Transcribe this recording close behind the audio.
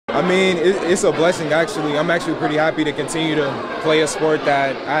I mean, it's a blessing, actually. I'm actually pretty happy to continue to play a sport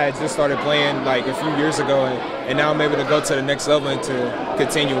that I had just started playing like a few years ago, and now I'm able to go to the next level and to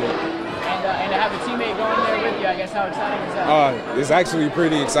continue it. And to have a teammate going there with you, I guess, how exciting is that? It's actually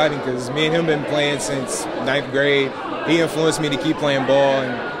pretty exciting because me and him been playing since 9th grade. He influenced me to keep playing ball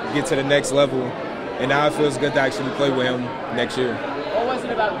and get to the next level, and now it feels good to actually play with him next year. What was it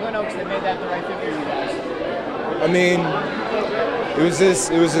about Glen Oaks that made that the right fit for you guys? I mean, it was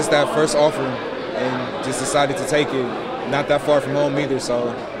just that first offer, and just decided to take it. Not that far from home either,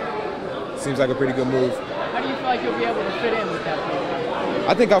 so it seems like a pretty good move. How do you feel like you'll be able to fit in with that program?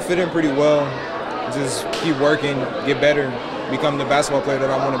 I think I'll fit in pretty well. Just keep working, get better, become the basketball player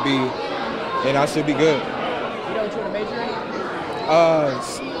that I want to be, and I should be good. You know what you want to major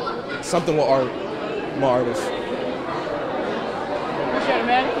in? Something with art. I'm an artist. Appreciate it,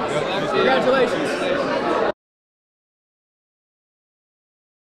 man. Congratulations.